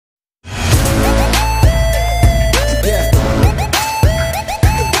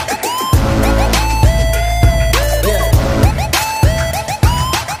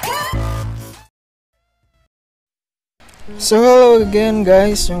So hello again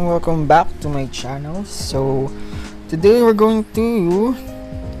guys and welcome back to my channel. So today we're going to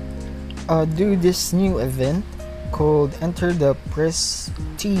do this new event called Enter the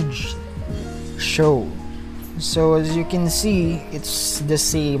Prestige Show. So as you can see, it's the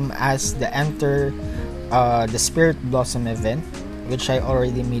same as the Enter the Spirit Blossom event, which I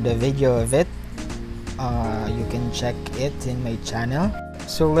already made a video of it. You can check it in my channel.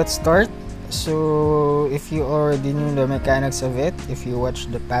 So let's start. So if you already knew the mechanics of it, if you watch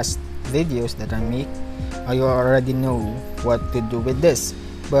the past videos that I make, you already know what to do with this.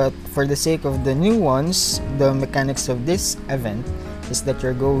 But for the sake of the new ones, the mechanics of this event is that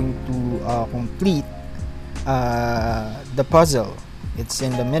you're going to complete the puzzle. It's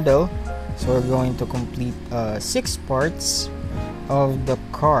in the middle, so we're going to complete 6 parts of the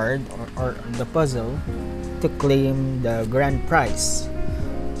card or the puzzle to claim the grand prize.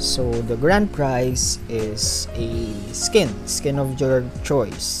 So the grand prize is a skin of your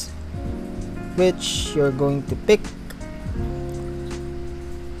choice, which you're going to pick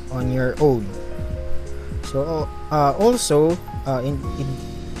on your own. So also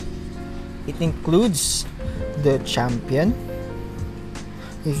it includes the champion.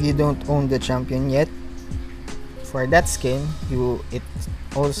 If you don't own the champion yet, for that skin it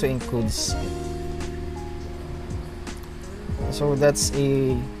also includes it. So that's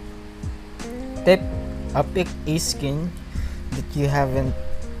a tip. Pick a skin that you haven't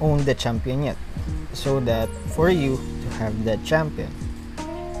owned the champion yet, so that for you to have that champion.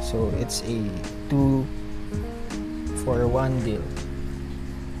 So it's a 2-for-1 deal.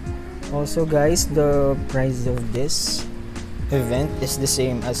 Also guys, the price of this event is the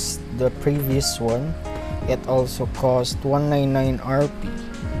same as the previous one. It also cost 199 RP.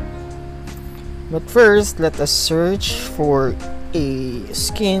 But first, let us search for a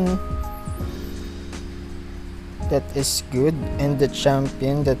skin that is good and the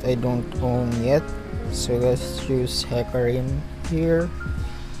champion that I don't own yet. So let's choose Hecarim here.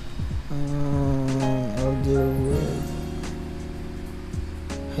 Elderwood.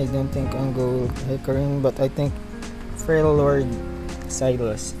 I don't think I'm going with Hecarim, but I think Frail Lord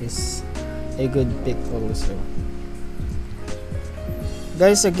Silas is a good pick also.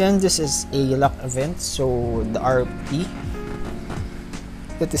 Guys, again, this is a luck event, so the RP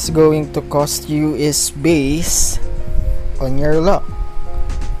that is going to cost you is based on your luck.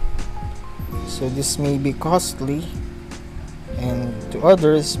 So this may be costly, and to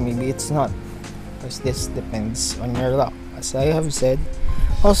others maybe it's not, because this depends on your luck, as I have said.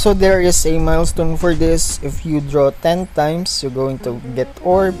 Also, there is a milestone for this. If you draw 10 times, you're going to get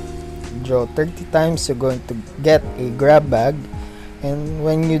orb. Draw 30 times, you're going to get a grab bag. And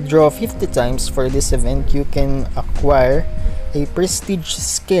when you draw 50 times for this event, you can acquire a prestige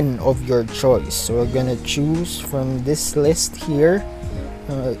skin of your choice. So we're gonna choose from this list here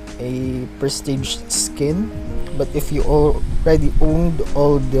a prestige skin. But if you already owned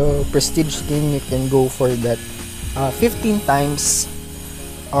all the prestige skin, you can go for that 15 times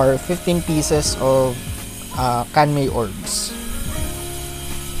or 15 pieces of Kanmei orbs.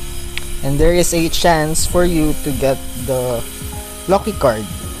 And there is a chance for you to get the lucky card,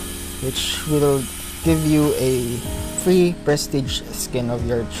 which will give you a free prestige skin of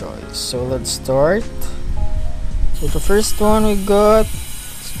your choice. So let's start. So the first one we got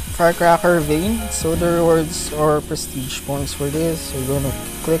Firecracker Vein. So the rewards are prestige points for this. We're gonna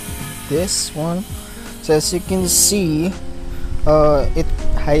click this one. So as you can see, it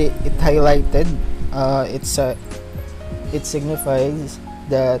highlighted. It signifies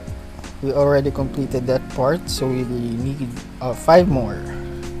that we already completed that part, so we need 5 more.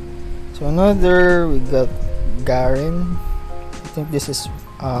 So another, we got Garen. I think this is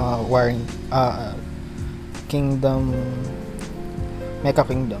Warring Kingdom, Mecha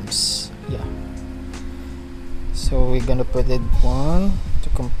Kingdoms. Yeah. So we're gonna put it 1 to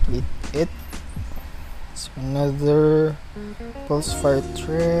complete it. So another Pulse Fire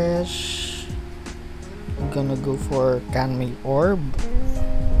Trash. I'm gonna go for Kanmei Orb.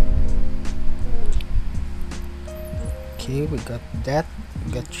 Okay, we got that.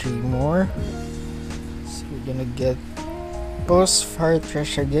 We got 3 more. So we're gonna get Pulse Fire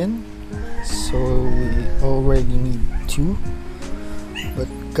Trash again. So we already need 2. But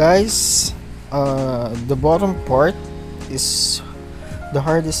guys, the bottom part is the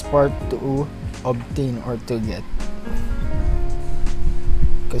hardest part to obtain or to get,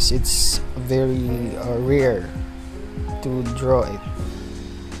 because it's very rare to draw it.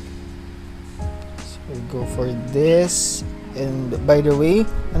 We go for this. And by the way,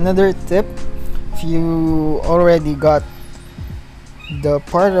 another tip, if you already got the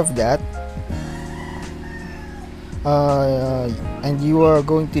part of that, and you are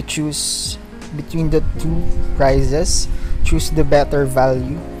going to choose between the two prices. Choose the better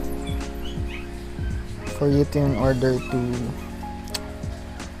value for you to, in order to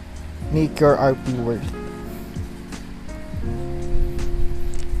make your RP worth.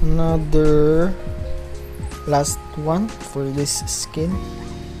 Another last one for this skin.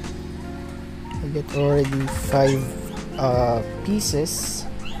 I get already 5 pieces,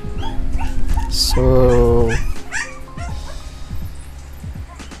 so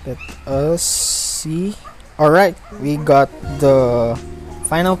let us see. Alright, we got the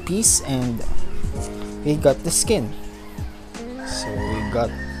final piece and we got the skin. So we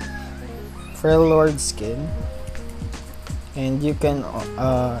got Freljord skin, and you can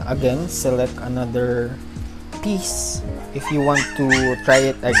again select another piece if you want to try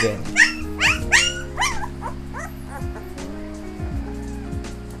it again.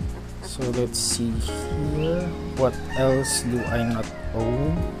 So let's see here, what else do I not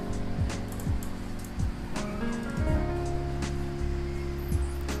own?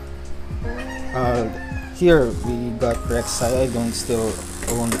 Here we got Rek'Sai. I don't still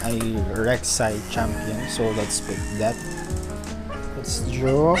own a Rek'Sai champion, so let's pick that. Let's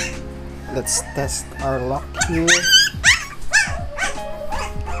draw. Let's test our luck here.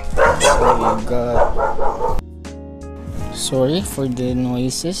 So we got, sorry for the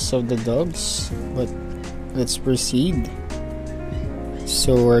noises of the dogs, but let's proceed.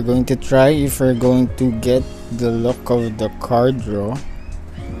 So we're going to try if we're going to get the luck of the card draw.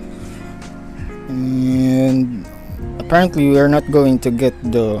 And apparently we are not going to get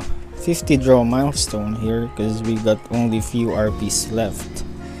the 50 draw milestone here because we got only few RPs left.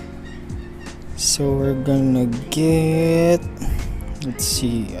 So we're gonna get, let's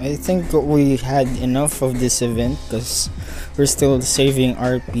see, I think we had enough of this event because we're still saving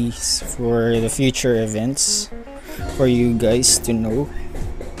RPs for the future events for you guys to know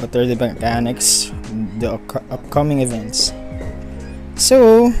what are the mechanics, the upcoming events.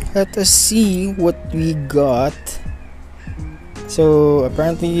 So let us see what we got. So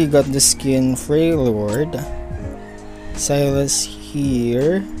apparently we got the skin Freljord. Sylas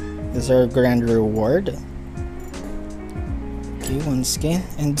here is our grand reward. Okay, one skin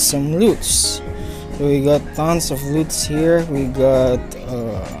and some loots. So we got tons of loots here. We got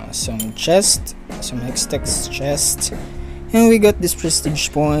some chest, some Hextech chest, and we got these prestige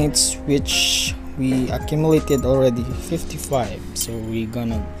points which we accumulated already 55, so we're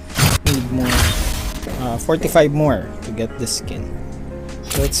gonna need more 45 more to get this skin.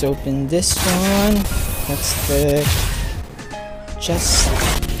 So let's open this one. That's the chest.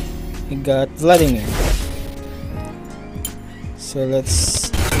 We got Vladimir, so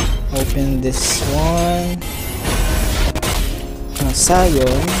let's open this one.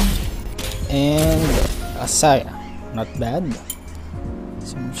 Sion and Asaya, not bad.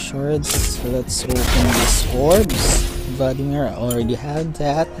 Some shards. So let's open these orbs. Vladimir, I already have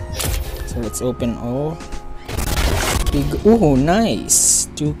that. So let's open all. Big, ooh, nice!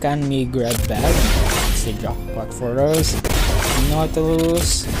 2 Kanmi grab bag. It's a jackpot for us.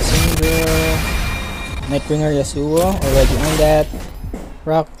 Nautilus, Syndra, Nightbringer Yasuo, already on that.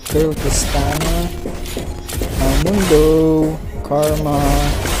 Rock Girl Tristana, Mundo, Karma,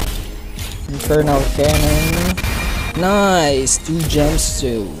 Infernal Cannon. Nice! 2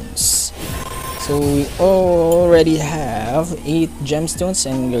 gemstones. So we already have 8 gemstones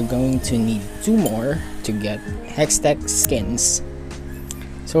and we're going to need 2 more to get Hextech skins.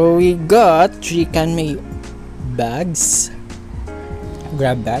 So we got 3 Kanmei bags,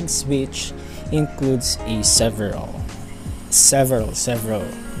 grab bags, which includes a several skin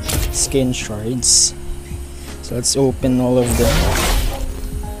shards. So let's open all of them.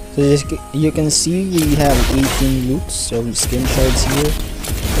 So you can see we have 18 loots of skin shards here.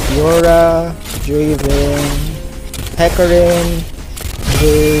 Fiora, Draven, Hecarim,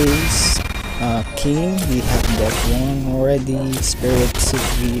 Jace, King, we have that one already. Spirit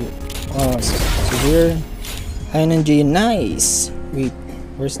Severe, Energy, nice! Wait,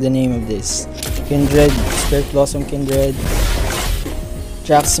 where's the name of this? Kindred, Spirit Blossom Kindred,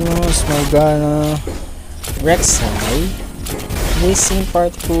 Jaximus, Morgana, Rek'Sai, Racing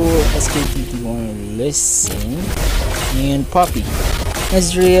Particle, SKTT1 Listen, and Poppy,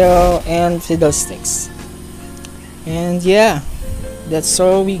 Ezreal, and Fiddlesticks. And yeah, that's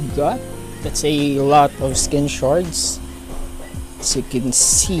all we got. That's a lot of skin shards. As you can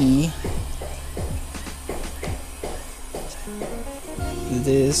see,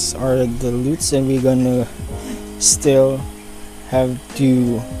 these are the loots, and we're gonna still have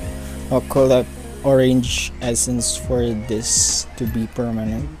to collect orange essence for this to be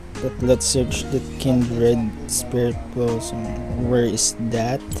permanent. But let's search the Kindred Spirit Blossom. Where is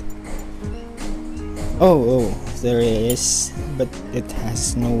that? Oh, there it is, but it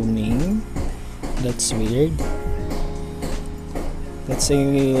has no name. That's weird. That's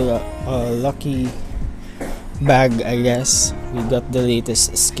a lucky bag, I guess. We got the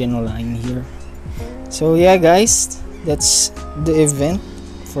latest skin line here. So yeah, guys, that's the event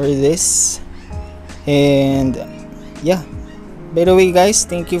for this. And yeah, by the way, guys,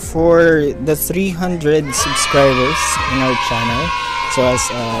 thank you for the 300 subscribers in our channel. So as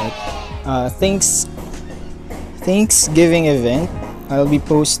Thanksgiving event, I'll be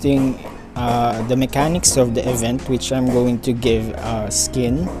posting the mechanics of the event, which I'm going to give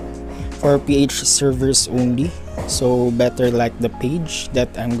skin for PH servers only. So better like the page that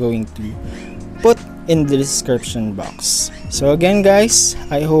I'm going to put in the description box. So again, guys,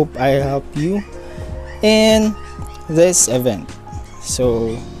 I hope I help you in this event.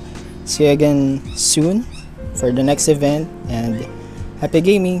 So see you again soon for the next event, and happy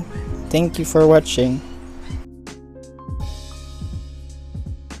gaming. Thank you for watching.